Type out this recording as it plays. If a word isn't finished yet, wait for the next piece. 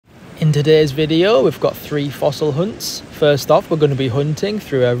In today's video, we've got 3 fossil hunts. First off, we're going to be hunting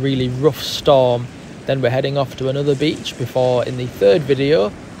through a really rough storm. Then we're heading off to another beach before, in the third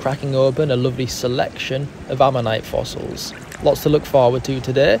video, cracking open a lovely selection of ammonite fossils. Lots to look forward to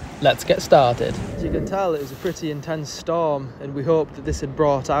today. Let's get started. As you can tell, it was a pretty intense storm, and we hoped that this had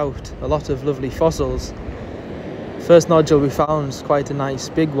brought out a lot of lovely fossils. First nodule we found was quite a nice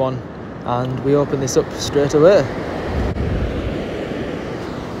big one, and we opened this up straight away.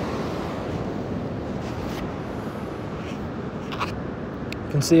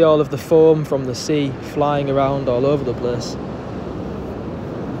 You can see all of the foam from the sea flying around all over the place.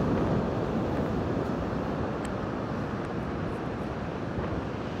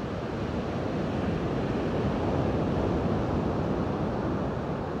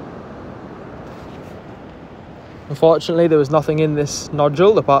 Unfortunately, there was nothing in this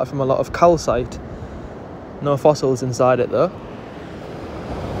nodule apart from a lot of calcite. No fossils inside it though.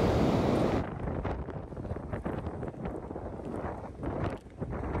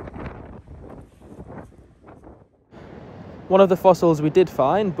 One of the fossils we did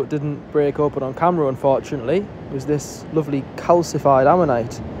find, but didn't break open on camera unfortunately, was this lovely calcified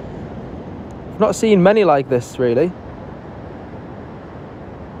ammonite. I've not seen many like this really.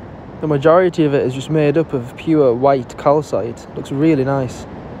 The majority of it is just made up of pure white calcite. Looks really nice.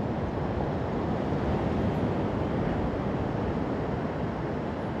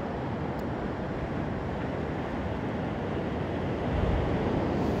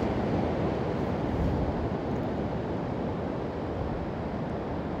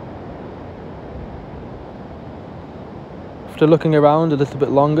 After looking around a little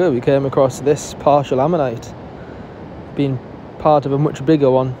bit longer, we came across this partial ammonite, being part of a much bigger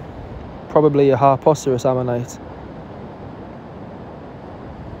one, probably a Harpoceros ammonite.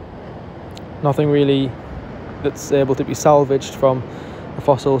 Nothing really that's able to be salvaged from a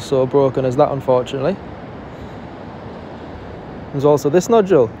fossil so broken as that, unfortunately. There's also this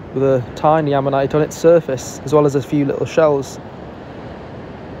nodule with a tiny ammonite on its surface, as well as a few little shells.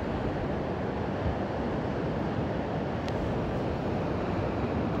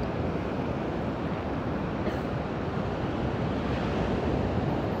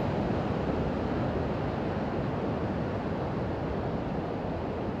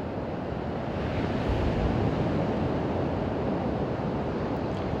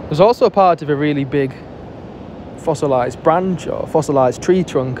 There's also part of a really big fossilised branch or fossilised tree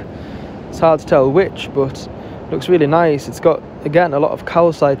trunk. It's hard to tell which, but it looks really nice. It's got, again, a lot of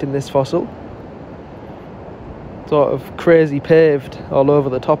calcite in this fossil. Sort of crazy paved all over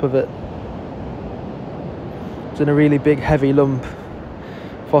the top of it. It's in a really big heavy lump.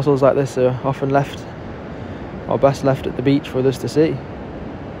 Fossils like this are often left, or best left at the beach for others to see.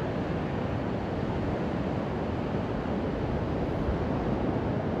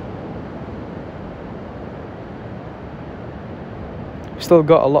 Still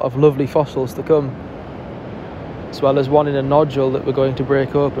got a lot of lovely fossils to come, as well as one in a nodule that we're going to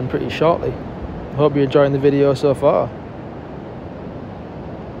break open pretty shortly. I hope you're enjoying the video so far.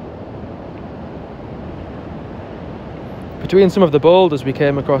 Between some of the boulders we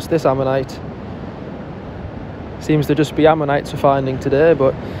came across this ammonite. Seems to just be ammonites we're finding today,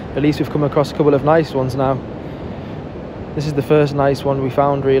 but at least we've come across a couple of nice ones now. This is the first nice one we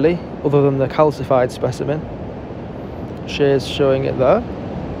found really, other than the calcified specimen. Shares showing it there.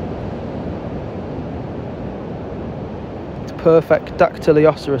 It's perfect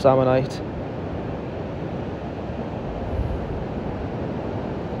Dactylioceras ammonite.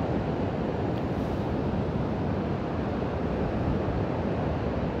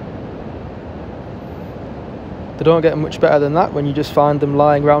 They don't get much better than that when you just find them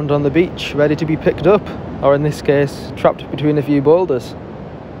lying around on the beach, ready to be picked up, or in this case, trapped between a few boulders.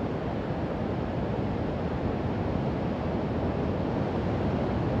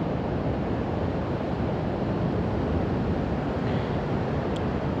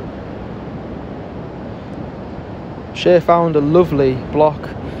 Shay found a lovely block,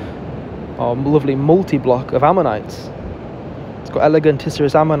 or lovely multi-block of ammonites. It's got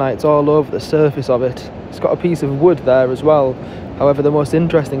elegantissirus ammonites all over the surface of it. It's got a piece of wood there as well. However, the most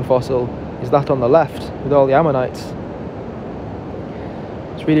interesting fossil is that on the left, with all the ammonites.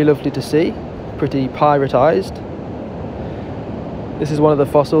 It's really lovely to see, pretty pyrotised. This is one of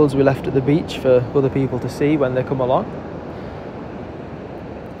the fossils we left at the beach for other people to see when they come along.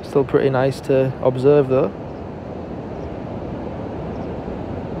 Still pretty nice to observe though.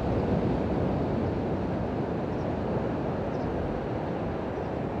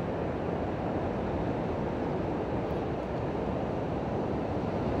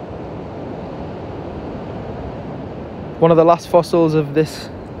 One of the last fossils of this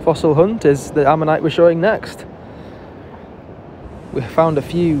fossil hunt is the ammonite we're showing next. We found a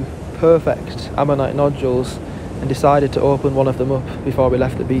few perfect ammonite nodules and decided to open one of them up before we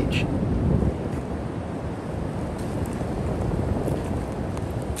left the beach.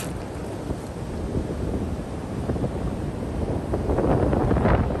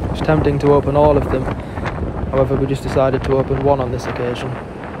 It was tempting to open all of them, however we just decided to open one on this occasion.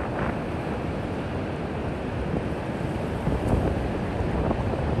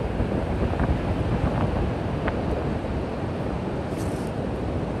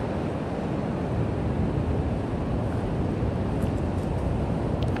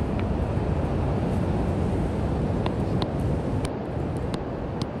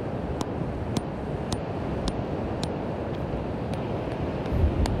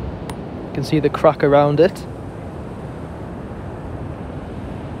 You can see the crack around it.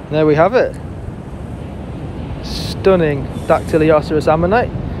 There we have it. Stunning Dactylioceras ammonite.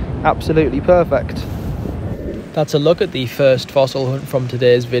 Absolutely perfect. That's a look at the first fossil hunt from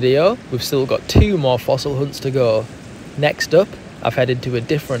today's video. We've still got 2 more fossil hunts to go. Next up, I've headed to a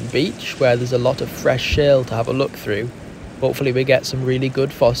different beach where there's a lot of fresh shale to have a look through. Hopefully we get some really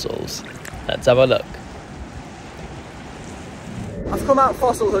good fossils. Let's have a look. I've come out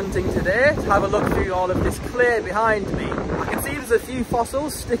fossil hunting today to have a look through all of this clay behind me. I can see there's a few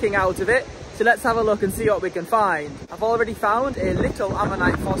fossils sticking out of it, so let's have a look and see what we can find. I've already found a little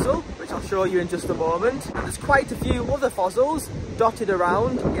ammonite fossil, which I'll show you in just a moment, and there's quite a few other fossils dotted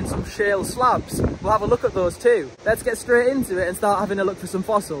around in some shale slabs. We'll have a look at those too. Let's get straight into it and start having a look for some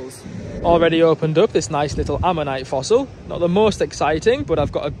fossils. Already opened up this nice little ammonite fossil. Not the most exciting, but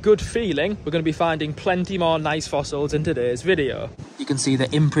I've got a good feeling we're going to be finding plenty more nice fossils in today's video. You can see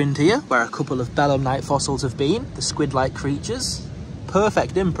the imprint here where a couple of belemnite fossils have been, the squid-like creatures.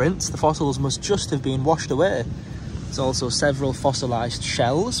 Perfect imprints, the fossils must just have been washed away. There's also several fossilised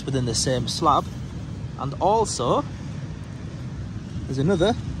shells within the same slab, and also there's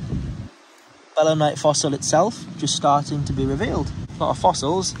another belemnite fossil itself just starting to be revealed. A lot of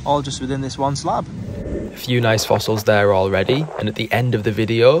fossils, all just within this one slab. A few nice fossils there already, and at the end of the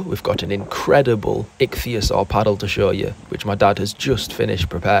video we've got an incredible ichthyosaur paddle to show you, which my dad has just finished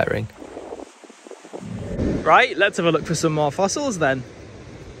preparing. Right, let's have a look for some more fossils then.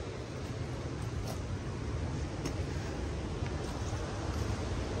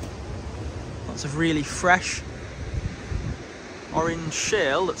 Lots of really fresh orange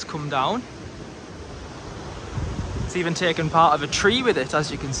shale that's come down. It's even taken part of a tree with it, as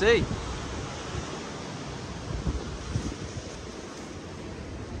you can see.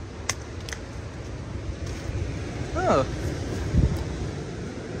 Oh.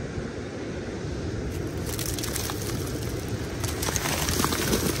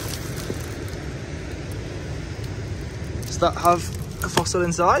 Does that have a fossil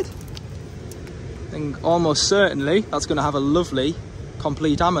inside? I think almost certainly that's going to have a lovely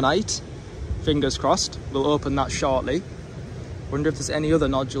complete ammonite. Fingers crossed, we'll open that shortly. Wonder if there's any other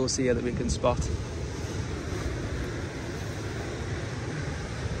nodules here that we can spot.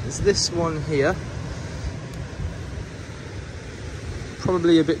 There's this one here.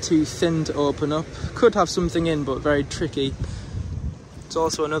 Probably a bit too thin to open up. Could have something in, but very tricky. There's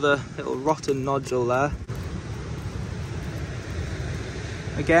also another little rotten nodule there.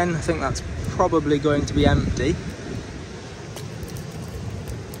 Again, I think that's probably going to be empty.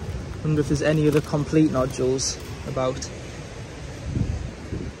 Wonder if there's any other complete nodules about.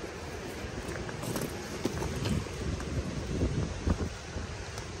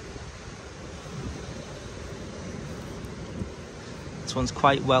 This one's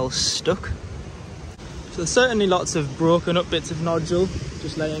quite well stuck. So there's certainly lots of broken up bits of nodule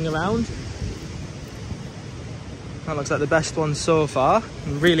just laying around. That looks like the best one so far.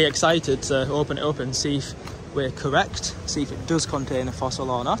 I'm really excited to open it up and see if we're correct, see if it does contain a fossil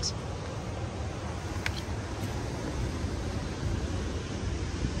or not.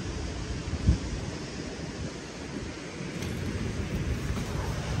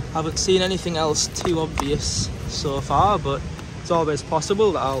 Haven't seen anything else too obvious so far, but it's always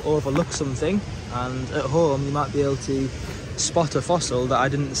possible that I'll overlook something, and at home you might be able to spot a fossil that I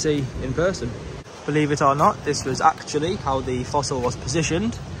didn't see in person. Believe it or not, this was actually how the fossil was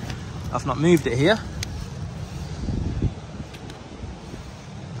positioned. I've not moved it here.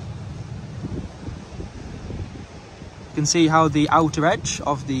 You can see how the outer edge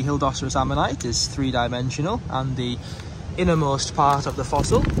of the Hildoceras ammonite is 3-dimensional, and the innermost part of the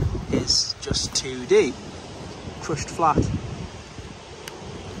fossil is just 2D, crushed flat.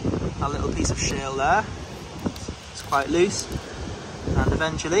 A little piece of shale there, it's quite loose, and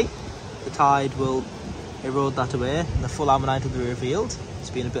eventually the tide will erode that away and the full ammonite will be revealed. It's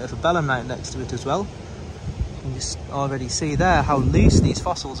been a bit of a belemnite next to it as well. You can just already see there how loose these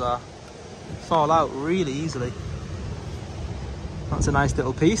fossils are. Fall out really easily. That's a nice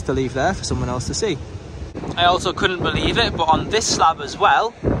little piece to leave there for someone else to see. I also couldn't believe it, but on this slab as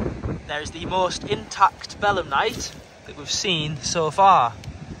well, there is the most intact belemnite that we've seen so far.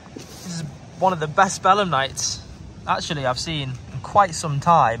 This is one of the best belemnites actually I've seen in quite some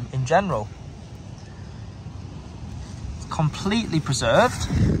time in general. It's completely preserved,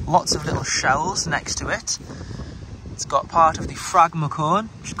 lots of little shells next to it. It's got part of the phragma cone,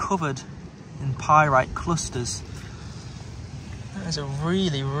 which is covered in pyrite clusters. That is a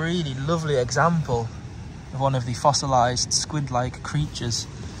really, really lovely example of one of the fossilised squid-like creatures.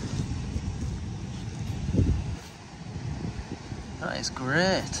 That is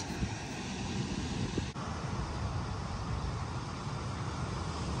great.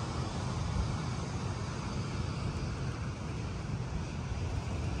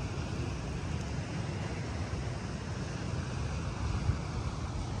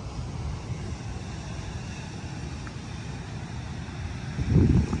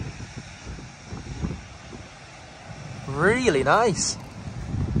 Really nice.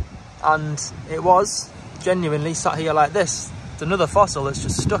 And it was genuinely sat here like this. It's another fossil that's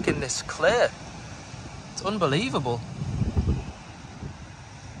just stuck in this clay. It's unbelievable.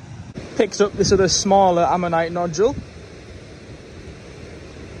 Picked up this other smaller ammonite nodule.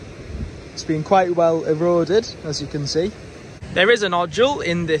 It's been quite well eroded, as you can see. There is a nodule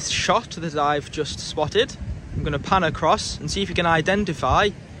in this shot that I've just spotted. I'm going to pan across and see if you can identify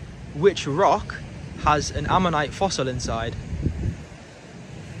which rock has an ammonite fossil inside.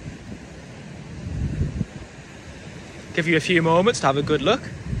 Give you a few moments to have a good look.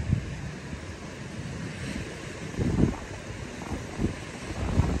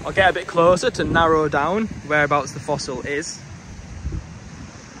 I'll get a bit closer to narrow down whereabouts the fossil is.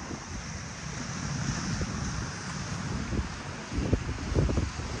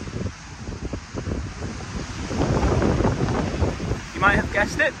 You might have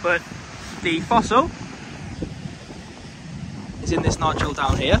guessed it, but the fossil is in this nodule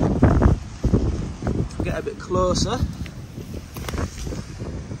down here. If we get a bit closer,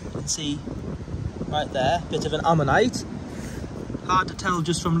 you can see right there, a bit of an ammonite. Hard to tell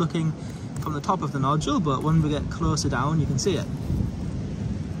just from looking from the top of the nodule, but when we get closer down, you can see it.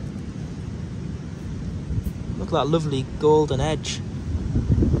 Look at that lovely golden edge.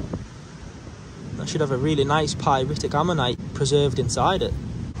 That should have a really nice pyritic ammonite preserved inside it.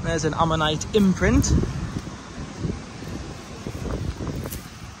 There's an ammonite imprint.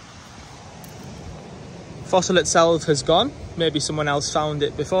 Fossil itself has gone. Maybe someone else found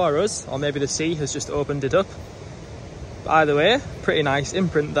it before us, or maybe the sea has just opened it up. But either way, pretty nice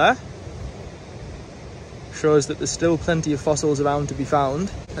imprint there. Shows that there's still plenty of fossils around to be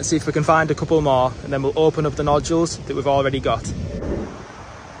found. Let's see if we can find a couple more, and then we'll open up the nodules that we've already got.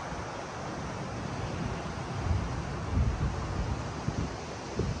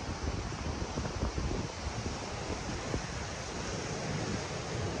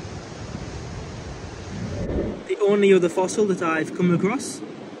 The only other fossil that I've come across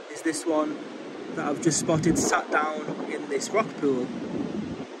is this one that I've just spotted sat down in this rock pool.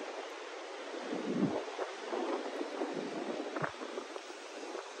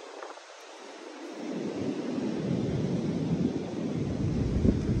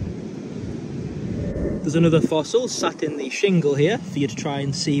 There's another fossil sat in the shingle here for you to try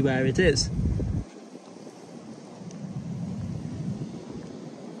and see where it is.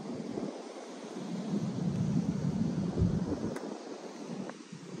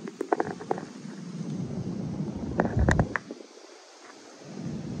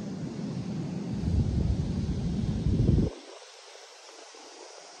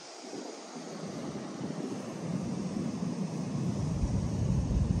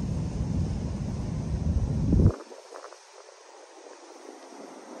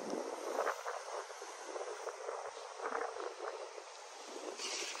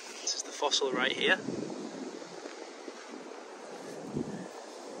 This is the fossil right here.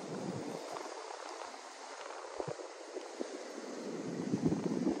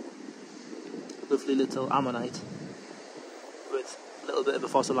 Lovely little ammonite with a little bit of a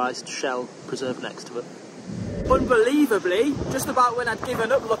fossilised shell preserved next to it. Unbelievably, just about when I'd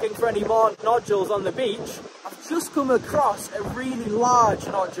given up looking for any more nodules on the beach, I've just come across a really large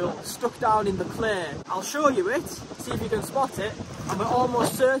nodule stuck down in the clay. I'll show you it, see if you can spot it, and we're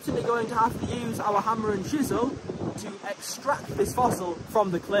almost certainly going to have to use our hammer and chisel to extract this fossil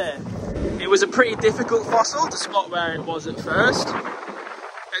from the clay. It was a pretty difficult fossil to spot where it was at first.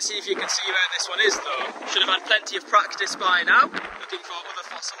 Let's see if you can see where this one is though. Should have had plenty of practice by now, looking for other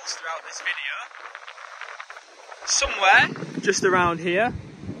fossils throughout this video. Somewhere, just around here,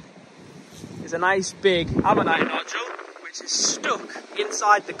 is a nice big ammonite nodule, which is stuck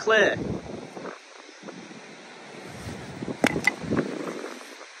inside the clay.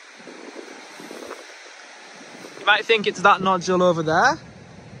 You might think it's that nodule over there,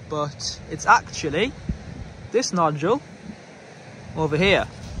 but it's actually this nodule over here.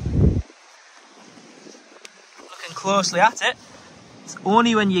 Looking closely at it, it's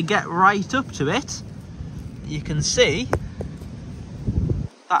only when you get right up to it that you can see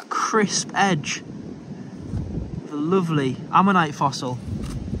that crisp edge of a lovely ammonite fossil.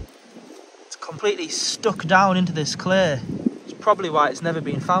 It's completely stuck down into this clay. It's probably why it's never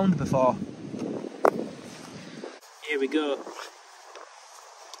been found before. Here we go.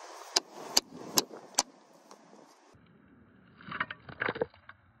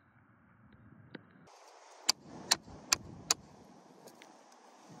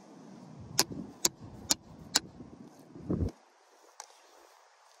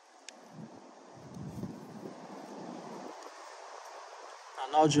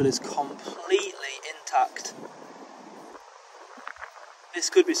 Our nodule is completely intact. This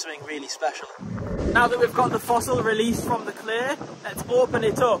could be something really special. Now that we've got the fossil released from the clay, let's open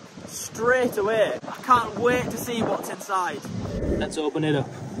it up straight away. I can't wait to see what's inside. Let's open it up.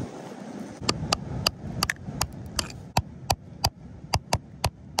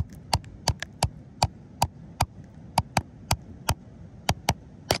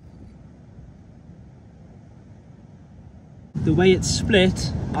 The way it's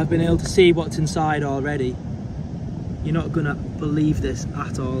split, I've been able to see what's inside already. You're not gonna believe this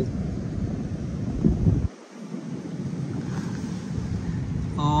at all.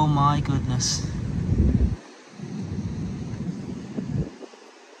 Oh my goodness.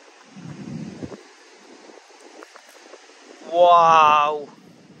 Wow.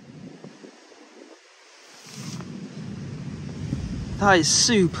 That is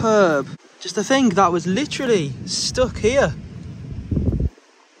superb. Just to think that was literally stuck here.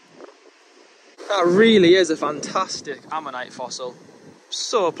 That really is a fantastic ammonite fossil.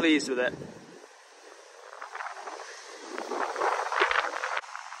 So pleased with it.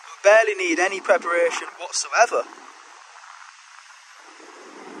 We barely need any preparation whatsoever.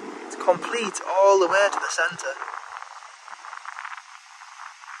 It's complete all the way to the centre.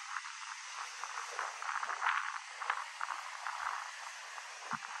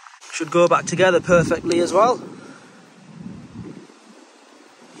 Should go back together perfectly as well.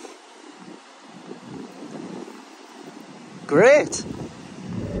 Great!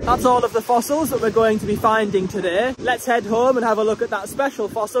 That's all of the fossils that we're going to be finding today. Let's head home and have a look at that special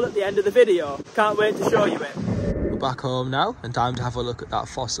fossil at the end of the video. Can't wait to show you it. We're back home now and time to have a look at that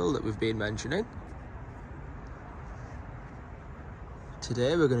fossil that we've been mentioning.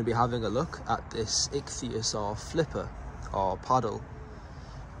 Today we're going to be having a look at this ichthyosaur flipper or paddle,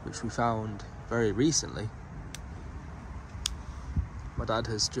 which we found very recently. My dad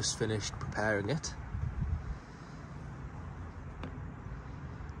has just finished preparing it.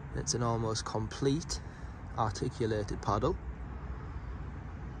 It's an almost complete articulated paddle.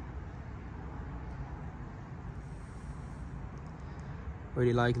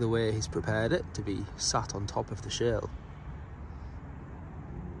 Really like the way he's prepared it to be sat on top of the shell.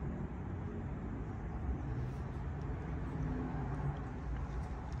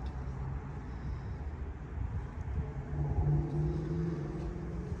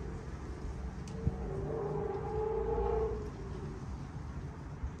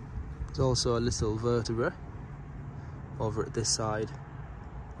 There's also a little vertebra over at this side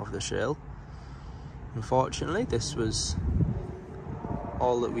of the shell. Unfortunately, this was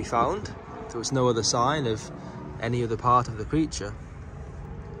all that we found. There was no other sign of any other part of the creature.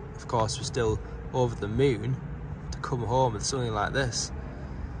 Of course, we're still over the moon to come home with something like this.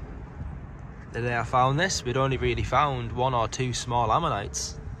 The day I found this, we'd only really found 1 or 2 small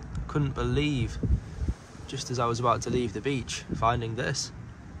ammonites. Couldn't believe, just as I was about to leave the beach, finding this.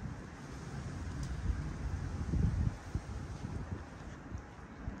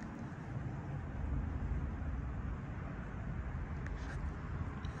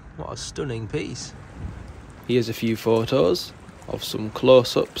 What a stunning piece. Here's a few photos of some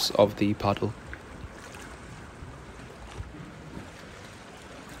close-ups of the paddle.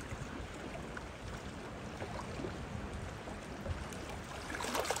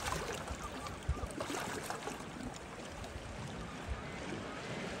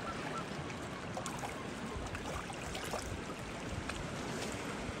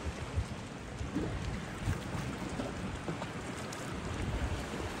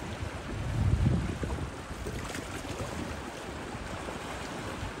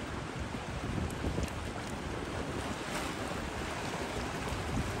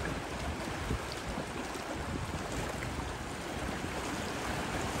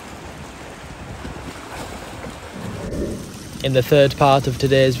 In the third part of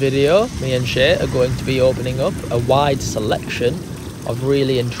today's video, me and Shay are going to be opening up a wide selection of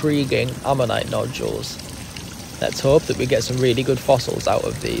really intriguing ammonite nodules. Let's hope that we get some really good fossils out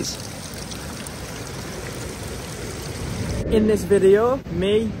of these. In this video,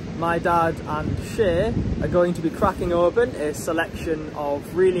 me, my dad and Shay are going to be cracking open a selection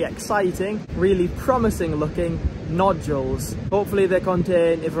of really exciting, really promising looking nodules. Hopefully they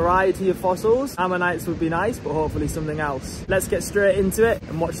contain a variety of fossils. Ammonites would be nice, but hopefully something else. Let's get straight into it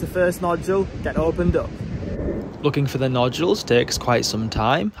and watch the first nodule get opened up. Looking for the nodules takes quite some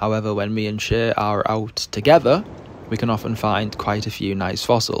time. However, when me and Shay are out together, we can often find quite a few nice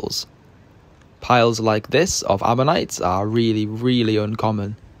fossils. Piles like this of ammonites are really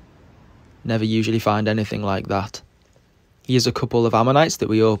uncommon. Never usually find anything like that. Here's a couple of ammonites that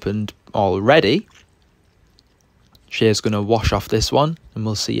we opened already. Shay's going to wash off this one and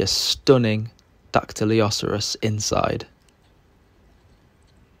we'll see a stunning Dactylioceras inside.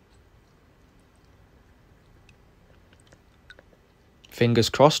 Fingers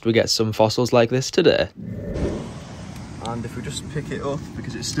crossed we get some fossils like this today. And if we just pick it up,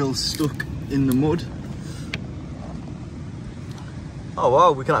 because it's still stuck in the mud. Oh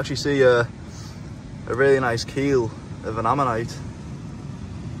wow, we can actually see a really nice keel of an ammonite.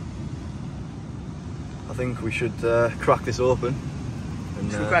 I think we should crack this open.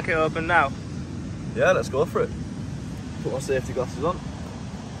 And, Should we crack it open now? Yeah, let's go for it. Put my safety glasses on.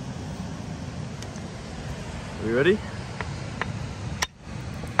 Are we ready?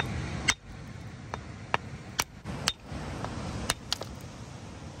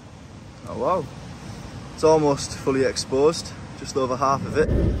 Oh wow, it's almost fully exposed, just over half of it.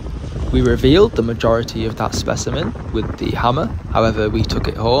 We revealed the majority of that specimen with the hammer, however we took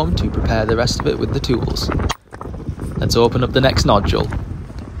it home to prepare the rest of it with the tools. Let's open up the next nodule.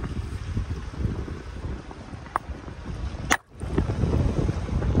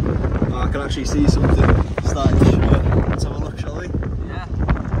 Oh, I can actually see something starting to show. Let's have a look, shall we? Yeah.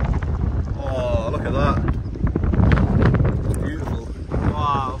 Oh, look at that. Beautiful.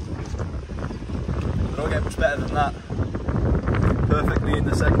 Wow. Don't get much better than that. Perfectly in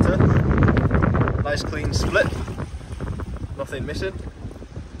the centre. Nice clean split. Nothing missing.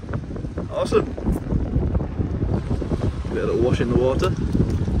 Awesome. Give it a little wash in the water.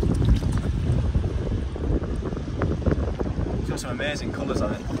 It's got some amazing colours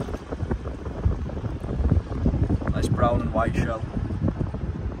on it. Nice brown and white shell.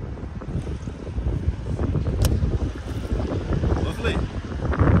 Lovely.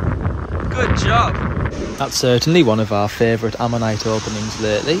 Good job. That's certainly one of our favourite ammonite openings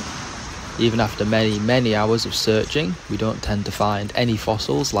lately. Even after many hours of searching, we don't tend to find any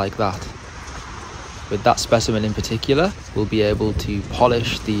fossils like that. With that specimen in particular, we'll be able to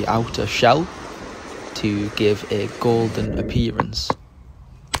polish the outer shell to give a golden appearance.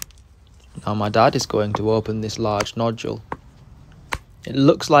 Now my dad is going to open this large nodule. It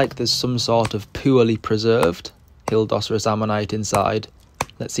looks like there's some sort of poorly preserved Hildoceras ammonite inside.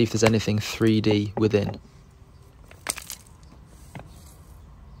 Let's see if there's anything 3D within.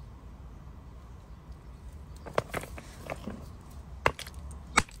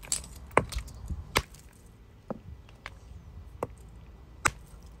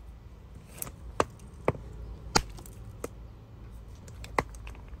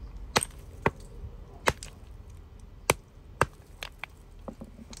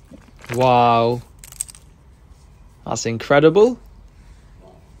 Wow, that's incredible.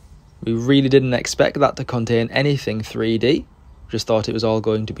 We really didn't expect that to contain anything 3D, just thought it was all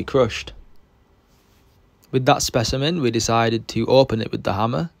going to be crushed. With that specimen, we decided to open it with the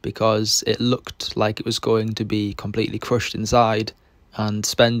hammer because it looked like it was going to be completely crushed inside, and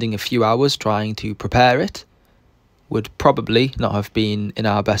spending a few hours trying to prepare it would probably not have been in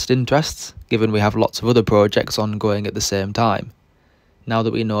our best interests, given we have lots of other projects ongoing at the same time. Now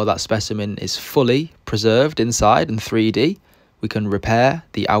that we know that specimen is fully preserved inside in 3D, we can repair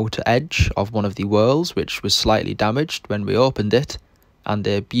the outer edge of one of the whorls, which was slightly damaged when we opened it, and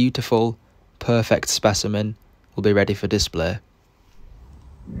a beautiful, perfect specimen will be ready for display.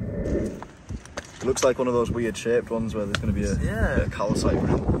 It looks like one of those weird shaped ones where there's going to be a bit of calcite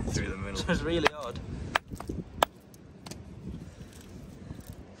running through the middle. It's really odd.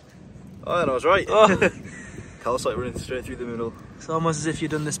 Oh, I was right. Oh. Calcite running straight through the middle. It's almost as if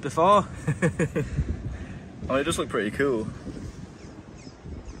you've done this before. Oh, it does look pretty cool.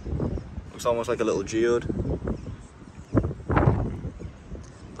 Looks almost like a little geode.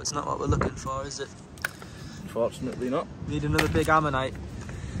 But it's not what we're looking for, is it? Unfortunately not. Need another big ammonite.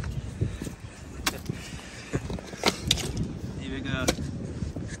 Here we go.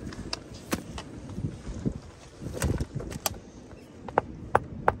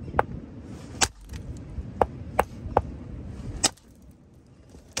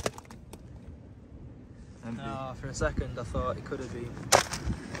 For a second I thought it could have been.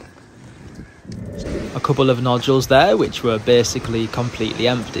 A couple of nodules there which were basically completely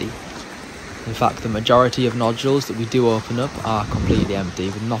empty. In fact, the majority of nodules that we do open up are completely empty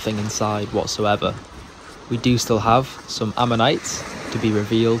with nothing inside whatsoever. We do still have some ammonites to be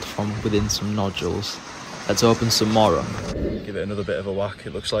revealed from within some nodules. Let's open some more up. Give it another bit of a whack.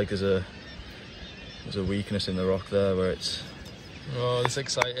 It looks like there's a weakness in the rock there where it's... Oh, that's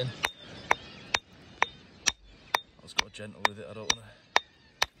exciting. Let's go gentle with it, I don't want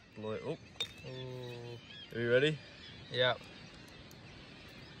to blow it up. Ooh. Are you ready? Yeah.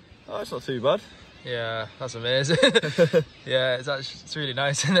 Oh, it's not too bad. Yeah, that's amazing. Yeah, it's really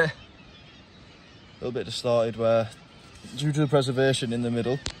nice, isn't it? A little bit distorted where, due to the preservation in the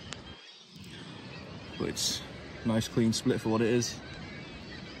middle, but it's a nice clean split for what it is.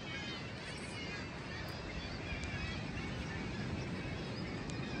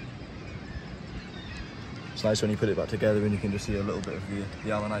 It's nice when you put it back together and you can just see a little bit of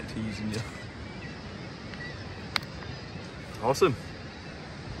the ammonite teasing you. Awesome.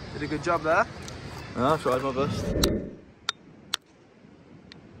 Did a good job there. I tried my best.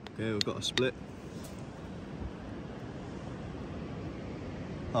 Okay, we've got a split.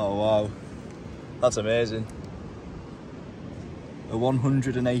 Oh wow, that's amazing. A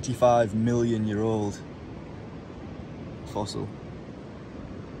 185 million year old fossil.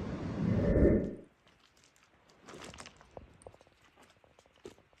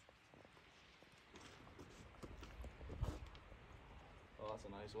 Oh, that's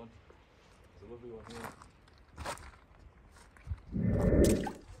a nice one. It's a lovely one here.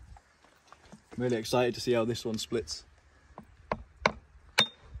 I'm really excited to see how this one splits.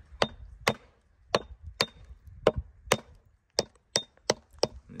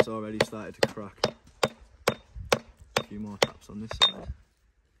 It's already started to crack. A few more taps on this side.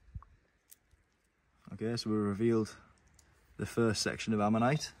 Okay, so we revealed the first section of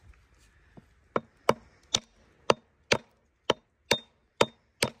ammonite.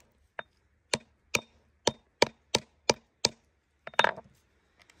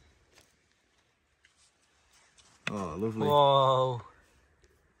 Oh, lovely. Whoa.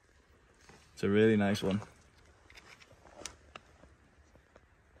 It's a really nice one.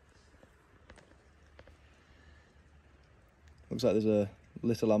 Looks like there's a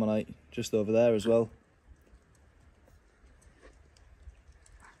little ammonite just over there as well.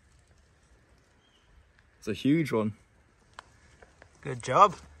 It's a huge one. Good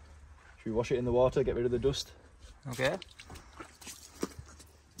job. Should we wash it in the water, get rid of the dust? Okay.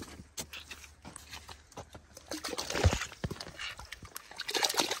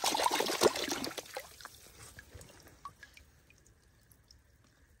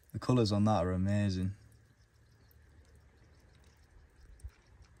 The colours on that are amazing.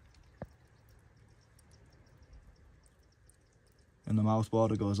 And the mouth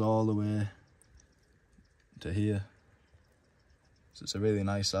border goes all the way to here. So it's a really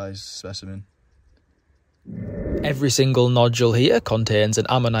nice sized specimen. Every single nodule here contains an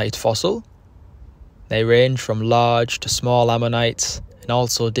ammonite fossil. They range from large to small ammonites and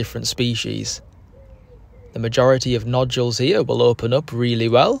also different species. The majority of nodules here will open up really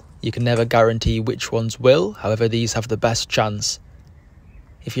well. You can never guarantee which ones will, however these have the best chance.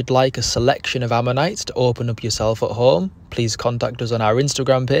 If you'd like a selection of ammonites to open up yourself at home, please contact us on our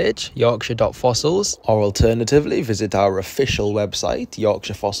Instagram page, yorkshire.fossils, or alternatively visit our official website,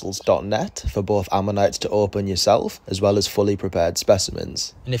 yorkshirefossils.net, for both ammonites to open yourself, as well as fully prepared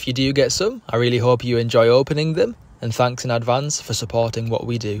specimens. And if you do get some, I really hope you enjoy opening them, and thanks in advance for supporting what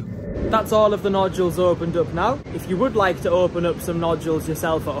we do. That's all of the nodules opened up now. If you would like to open up some nodules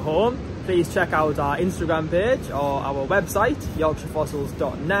yourself at home, please check out our Instagram page or our website,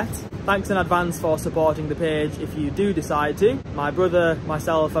 yorkshirefossils.net. Thanks in advance for supporting the page if you do decide to. My brother,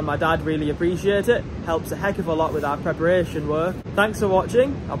 myself and my dad really appreciate it. Helps a heck of a lot with our preparation work. Thanks for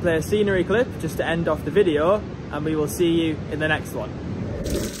watching. I'll play a scenery clip just to end off the video, and we will see you in the next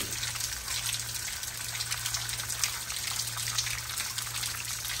one.